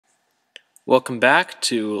Welcome back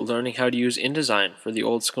to learning how to use InDesign for the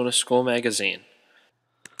Old Scona School magazine.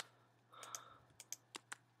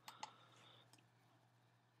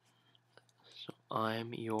 So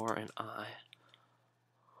I'm, your, and I.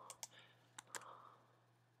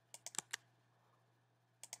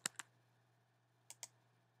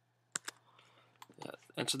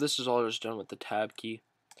 And so this is all just done with the tab key.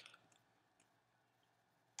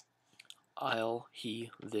 I'll, he,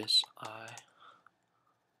 this, I.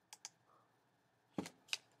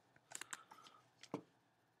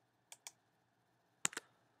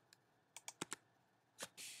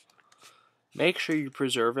 Make sure you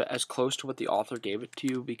preserve it as close to what the author gave it to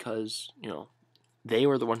you because, they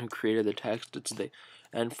were the one who created the text.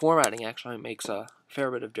 And formatting actually makes a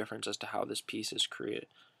fair bit of difference as to how this piece is created.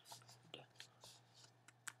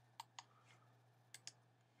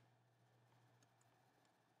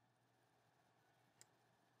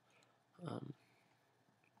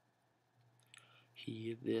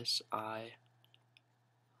 He, this, I.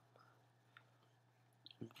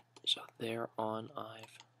 So there, on, I've.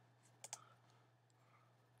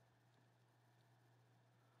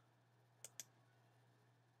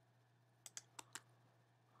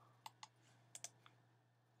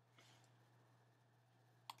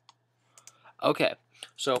 Okay,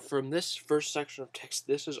 so from this first section of text,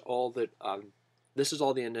 this is all the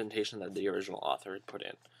indentation that the original author had put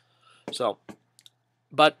in. So,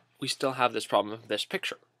 but we still have this problem of this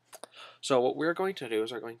picture. So what we're going to do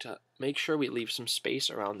is we're going to make sure we leave some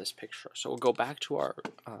space around this picture. So we'll go back to our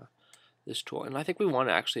this tool, and I think we want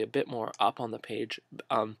it actually a bit more up on the page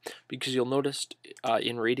because you'll notice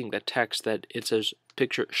in reading the text that it says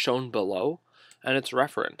picture shown below, and it's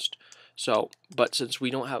referenced. So, but since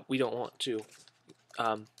we don't want to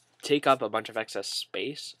take up a bunch of excess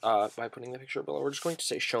space by putting the picture below, we're just going to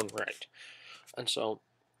say shown right. And so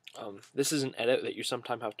this is an edit that you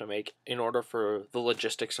sometimes have to make in order for the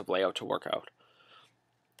logistics of layout to work out.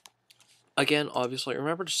 Again, obviously,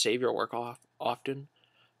 remember to save your work often.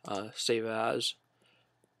 Save as.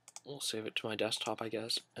 We'll save it to my desktop, I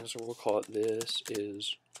guess. And so we'll call it this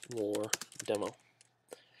is more demo.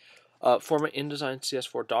 Format InDesign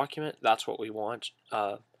CS4 document, that's what we want.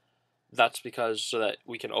 That's because so that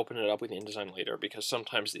we can open it up with InDesign later, because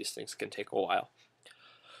sometimes these things can take a while.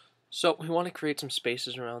 So we want to create some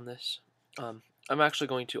spaces around this. I'm actually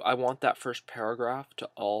going to, I want that first paragraph to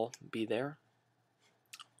all be there.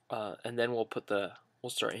 And then we'll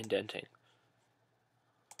start indenting.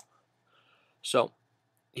 So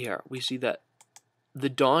here we see that the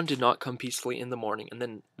dawn did not come peacefully in the morning, and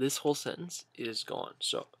then this whole sentence is gone.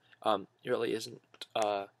 So it really isn't,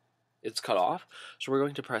 it's cut off. So we're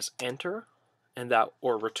going to press enter and that,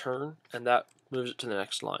 or return, and that moves it to the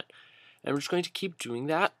next line. And we're just going to keep doing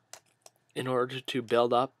that in order to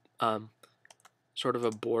build up sort of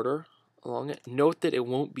a border along it. Note that it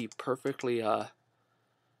won't be perfectly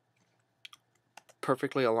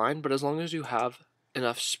aligned, but as long as you have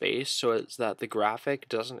enough space so it's that the graphic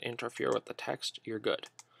doesn't interfere with the text, you're good.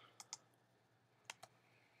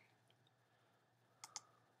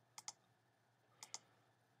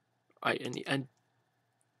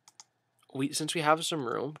 Since we have some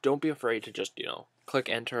room, don't be afraid to just click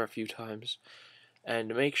enter a few times,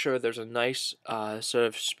 and make sure there's a nice set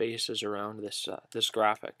of spaces around this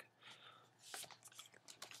graphic.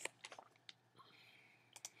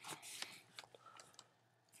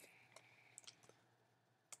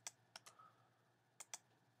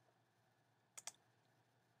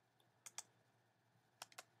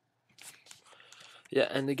 Yeah,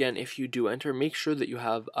 and again, if you do enter, make sure that you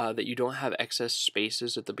have that you don't have excess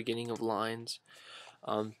spaces at the beginning of lines.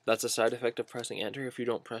 That's a side effect of pressing enter if you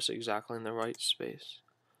don't press exactly in the right space.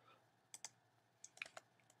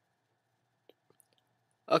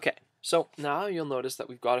 Okay, so now you'll notice that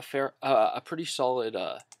we've got a pretty solid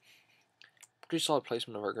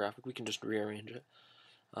placement of our graphic. We can just rearrange it.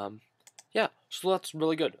 Yeah, so that's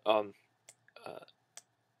really good.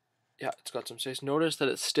 Yeah, it's got some space. Notice that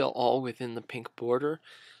it's still all within the pink border,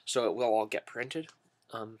 so it will all get printed.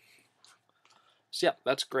 So yeah,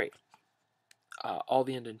 that's great. All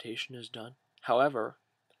the indentation is done. However,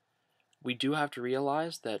 we do have to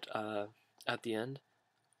realize that at the end,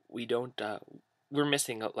 we're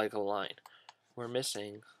missing like a line. We're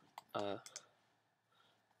missing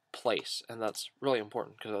place, and that's really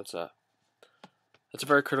important because that's a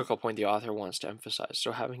very critical point the author wants to emphasize.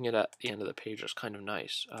 So having it at the end of the page is kind of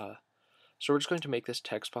nice. So we're just going to make this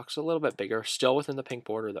text box a little bit bigger, still within the pink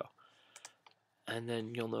border though. And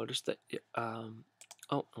then you'll notice that,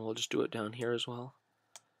 oh, we'll just do it down here as well.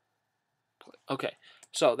 Okay,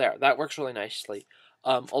 so there, that works really nicely.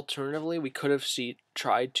 Alternatively, we could have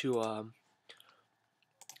tried to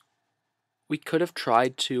we could have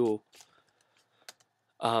tried to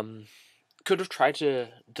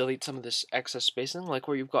delete some of this excess spacing, like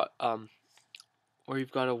where you've got a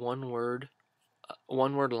one word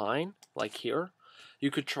line like here.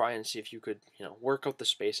 You could try and see if you could, work out the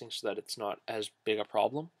spacing so that it's not as big a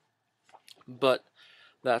problem. But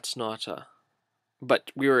that's not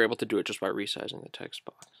but we were able to do it just by resizing the text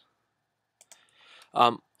box.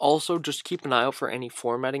 Also, just keep an eye out for any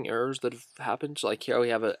formatting errors that have happened. So like here we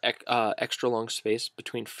have an extra long space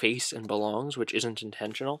between face and belongs, which isn't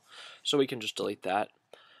intentional. So we can just delete that.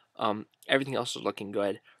 Everything else is looking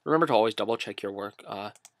good. Remember to always double check your work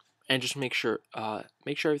and just make sure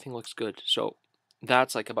everything looks good. So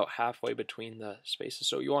that's like about halfway between the spaces.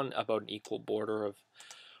 So you want about an equal border of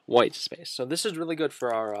white space. So this is really good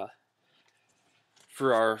for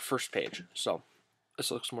our first page. So this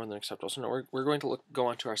looks more than acceptable. So now we're going to go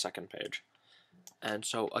on to our second page. And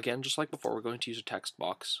so again, just like before, we're going to use a text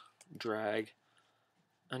box, drag,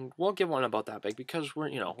 and we'll give one about that big because we're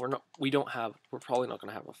probably not going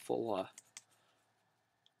to have a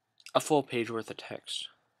full page worth of text.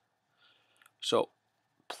 So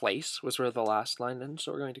place was where the last line ends.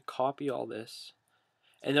 So we're going to copy all this,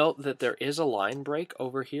 and note that there is a line break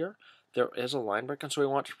over here. There is a line break, and so we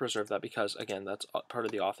want to preserve that because again, that's part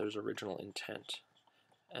of the author's original intent.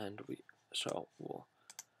 And we'll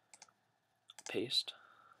paste.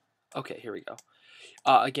 Okay, here we go.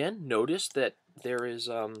 Again, notice that there is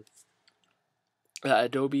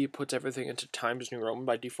Adobe puts everything into Times New Roman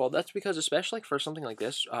by default. That's because, especially for something like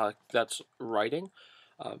this, that's writing.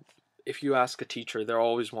 If you ask a teacher, they'll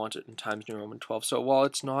always want it in Times New Roman 12. So while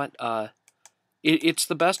it's not, it's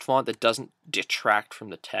the best font that doesn't detract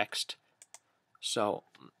from the text. So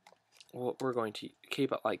we're going to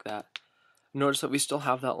keep it like that. Notice that we still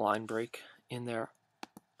have that line break in there,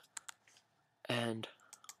 and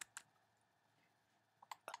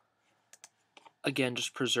again,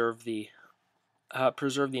 just preserve the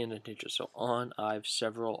indentations. So on, I've,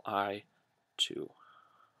 several, I, two.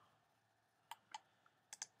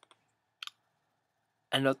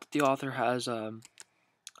 And note that the author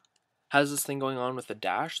has this thing going on with a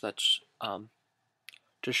dash that's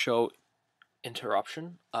to show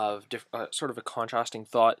interruption of sort of a contrasting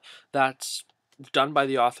thought. That's done by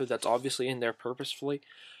the author. That's obviously in there purposefully.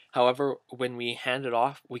 However, when we hand it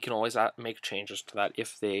off, we can always make changes to that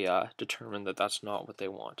if they determine that that's not what they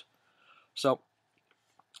want. So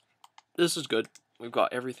this is good. We've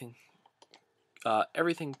got everything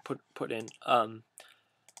put in.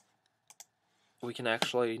 We can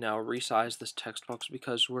actually now resize this text box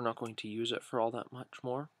because we're not going to use it for all that much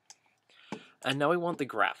more. And now we want the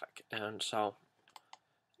graphic, and so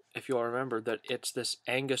if you'll remember that it's this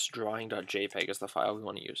angusdrawing.jpg is the file we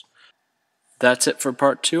want to use. That's it for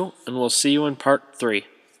part 2, and we'll see you in part 3.